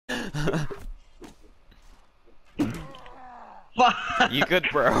You good,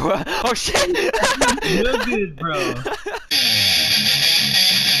 bro? Oh shit! You're good, bro.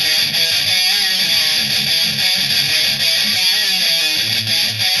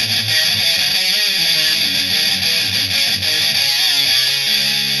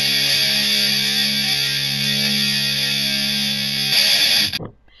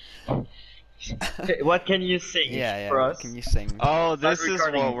 What can you sing for What us? can you sing? Oh, this is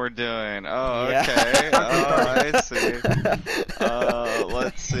recording. what we're doing. Oh, Yeah. okay. Oh, I see.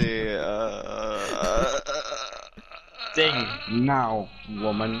 Let's see. Sing now,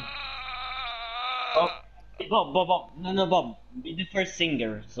 woman. Oh, Bob. No, Bob. Be the first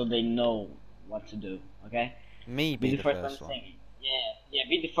singer so they know what to do, okay? Me Be be the the first one first one. singing. Yeah,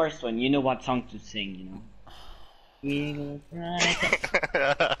 be the first one. You know what song to sing, you know? Eagles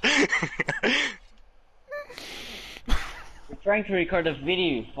fly. We're trying to record a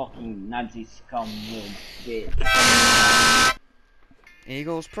video, you fucking Nazi scum bitch.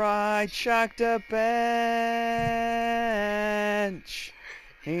 Eagle's pride shagged a bench.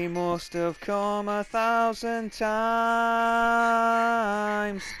 He must have come 1,000 times.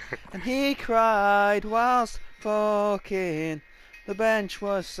 And he cried whilst fucking. The bench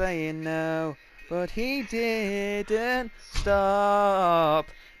was saying no, but he didn't stop.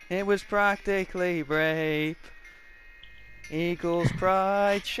 It was practically rape. Eagle's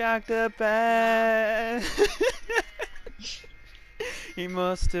pride shagged a bench. He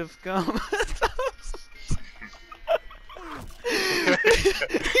must have come 1,000.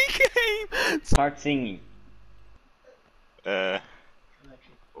 He came. Start singing. Oh,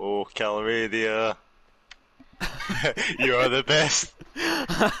 Calradia. You are the best.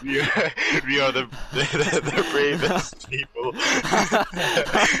 We are the bravest people.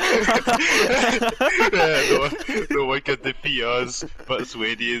 No one can defeat us, but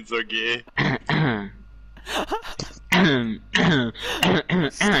Swedians are gay.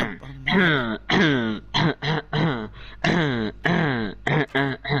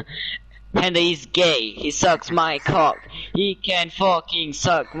 Panda is gay, he sucks my cock. He can fucking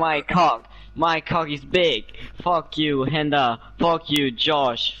suck my cock. My cock is big. Fuck you, Henda. Fuck you,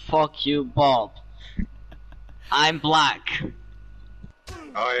 Josh. Fuck you, Bob. I'm black.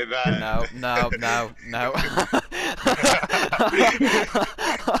 Oh, that. No.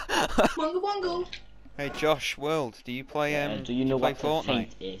 Wongo wongo. Hey Josh World, do you play Do you know play what the Fortnite?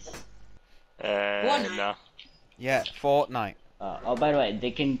 saint is? No. Yeah, Fortnite. Oh, by the way,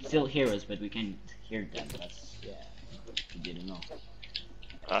 they can still hear us, but we can't hear them. That's, yeah, you didn't know.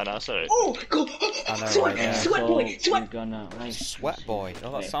 No, sorry. Oh, go! I know, Sweat, right, yeah. sweat boy, We're sweat. gonna, like, Sweat Boy.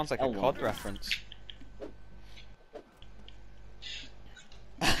 Oh, that Wait, sounds like a L1. COD reference.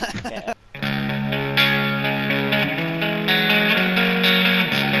 Okay.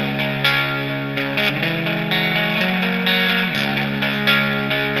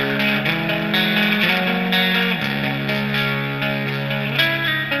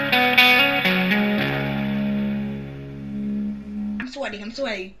 I'm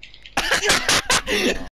sweaty.